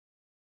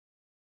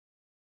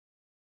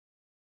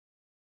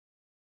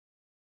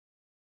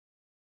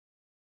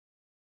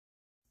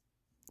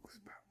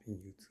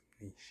cracking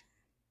YouTube Nation?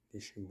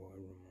 This your boy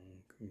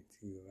Ramon coming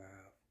to you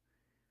live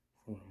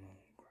from Ramon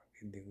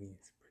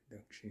Crocodilians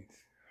Productions.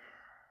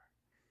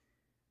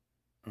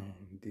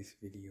 This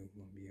video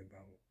gonna be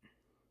about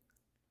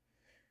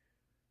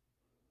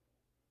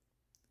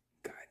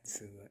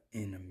Godzilla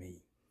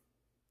Anime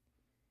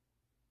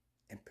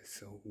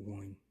Episode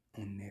 1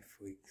 on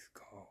Netflix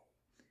called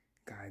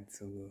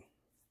Godzilla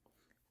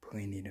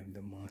Planet of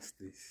the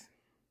Monsters.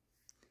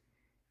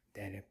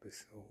 That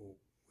episode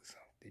was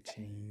off the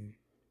chain.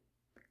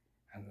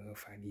 I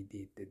love how they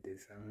did the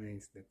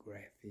designs, the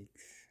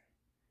graphics.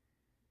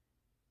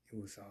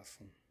 It was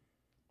awesome.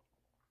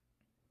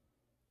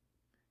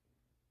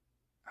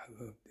 I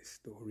love the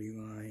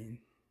storyline,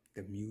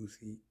 the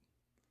music.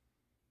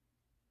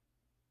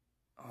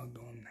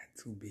 Although I'm not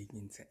too big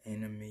into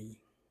anime,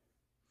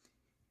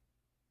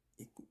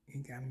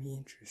 it got me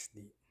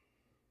interested.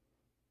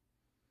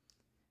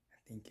 I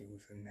think it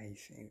was a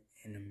nice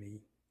anime.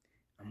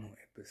 I'm on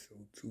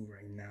episode 2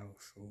 right now,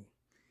 so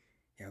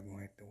y'all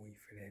gonna have to wait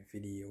for that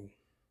video,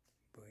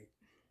 but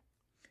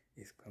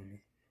it's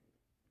coming.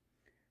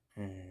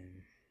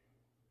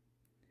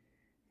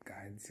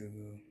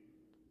 Godzilla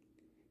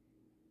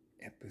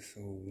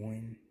Episode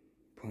 1,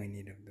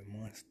 Planet of the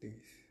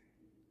Monsters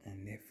on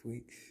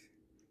Netflix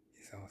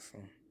is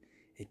awesome.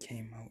 It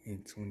came out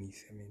in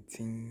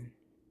 2017,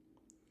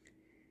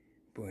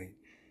 but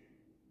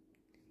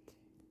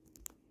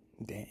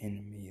that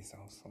anime is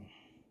awesome.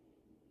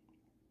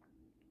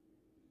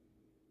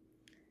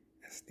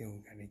 I still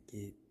gotta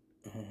get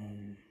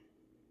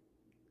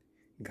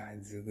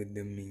Godzilla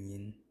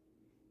Dominion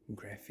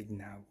graphic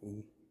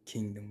novel,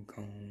 Kingdom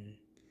Come,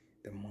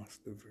 the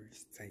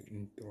Monsterverse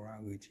Titan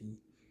Thorology.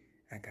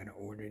 I gotta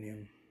order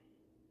them.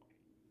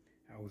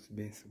 I was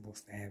been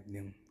supposed to have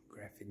them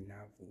graphic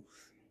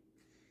novels,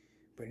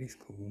 but it's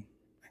cool.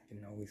 I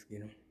can always get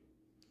them.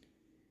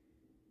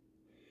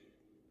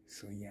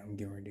 So yeah, I'm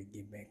getting ready to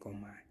get back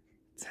on my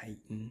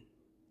Titan,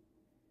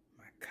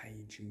 my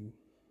Kaiju,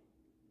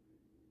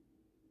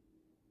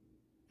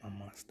 my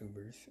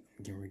Monsterverse.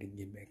 I'm getting ready to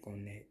get back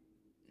on that.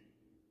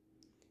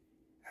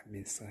 I've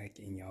been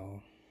slacking,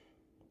 y'all.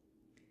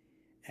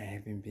 I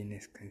haven't been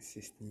as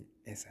consistent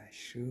as I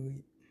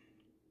should,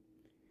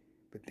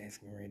 but that's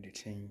getting ready to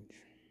change.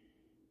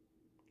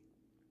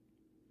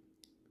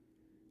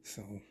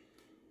 So,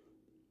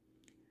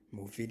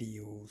 more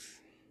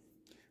videos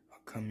are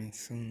coming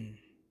soon.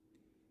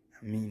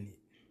 I mean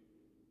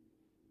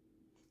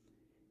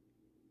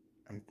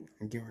it.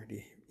 I'm getting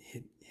ready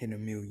to hit a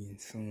million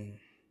soon.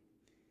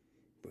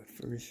 But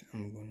first,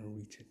 I'm gonna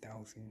reach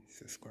 1,000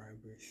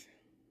 subscribers.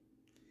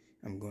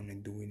 I'm gonna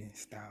do it in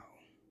style.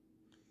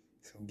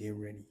 So get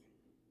ready.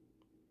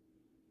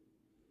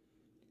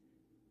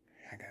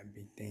 I got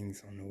big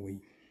things on the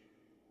way.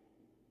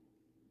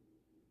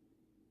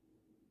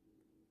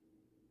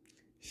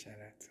 Shout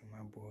out to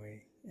my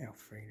boy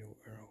Alfredo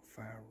Earl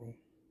Faro.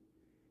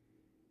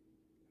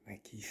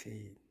 Like he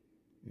said,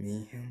 me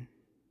and him,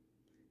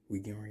 we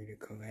getting ready to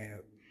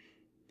collab.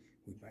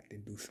 We about to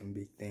do some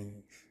big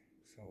things.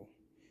 So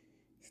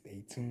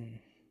stay tuned.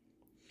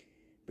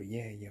 But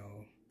yeah,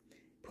 y'all,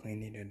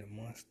 Planet of the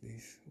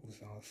Monsters was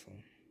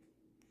awesome.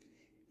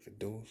 For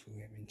those who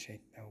haven't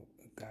checked out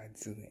a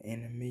Godzilla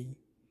anime,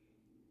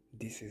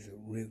 this is a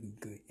really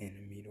good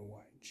anime to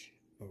watch.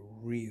 A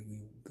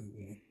really good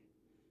one.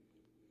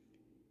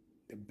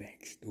 The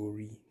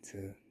backstory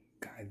to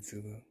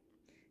Godzilla.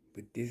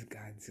 But this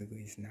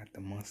Godzilla is not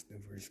the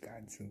Monsterverse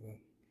Godzilla.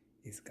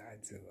 It's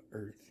Godzilla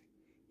Earth.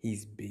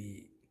 He's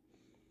big.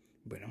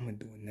 But I'm going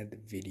to do another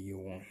video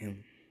on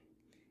him.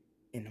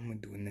 And I'm going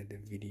to do another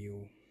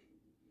video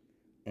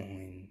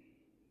on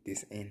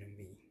this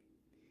anime.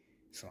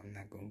 So I'm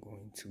not going to go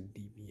in too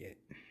deep yet.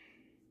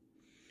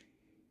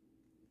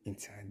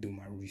 Until I do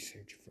my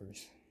research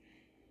first.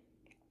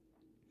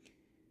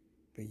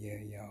 But yeah,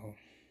 y'all.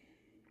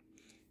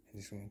 I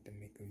just wanted to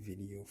make a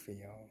video for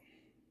y'all.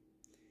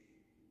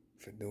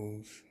 For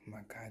those,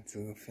 my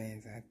Godzilla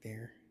fans out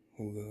there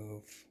who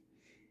love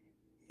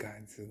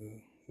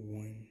Godzilla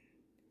 1,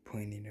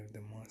 Planet of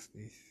the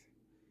Monsters,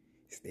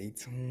 stay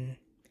tuned,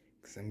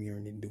 because I'm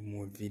going to do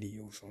more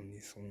videos on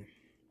this one,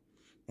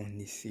 on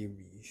this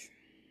series.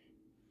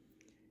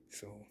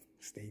 So,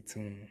 stay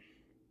tuned.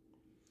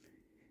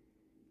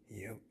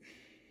 Yep.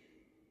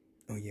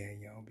 Oh yeah,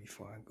 y'all,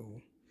 before I go,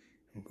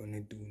 I'm going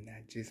to do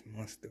not just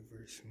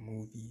Monsterverse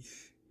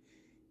movies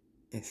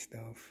and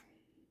stuff.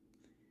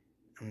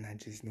 I'm not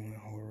just doing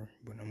horror,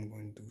 but I'm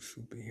going to do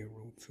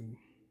superhero too.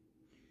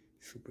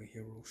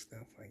 Superhero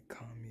stuff like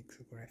comics,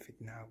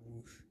 graphic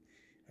novels.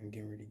 I'm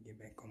getting ready to get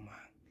back on my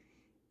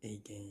A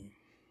game.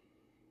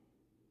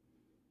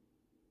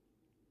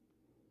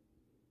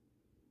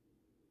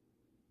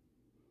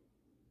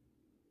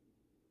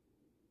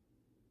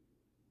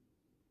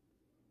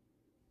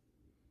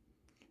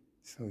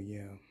 So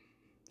yeah,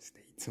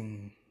 stay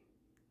tuned.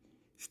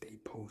 Stay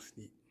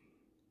posted.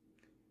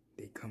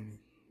 They coming.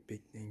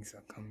 Big things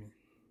are coming.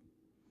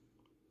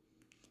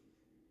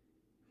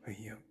 But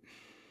yep.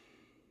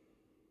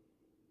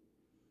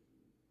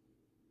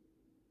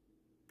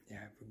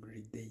 Yeah, Have a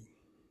great day.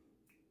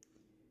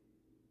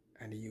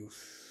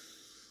 Adios.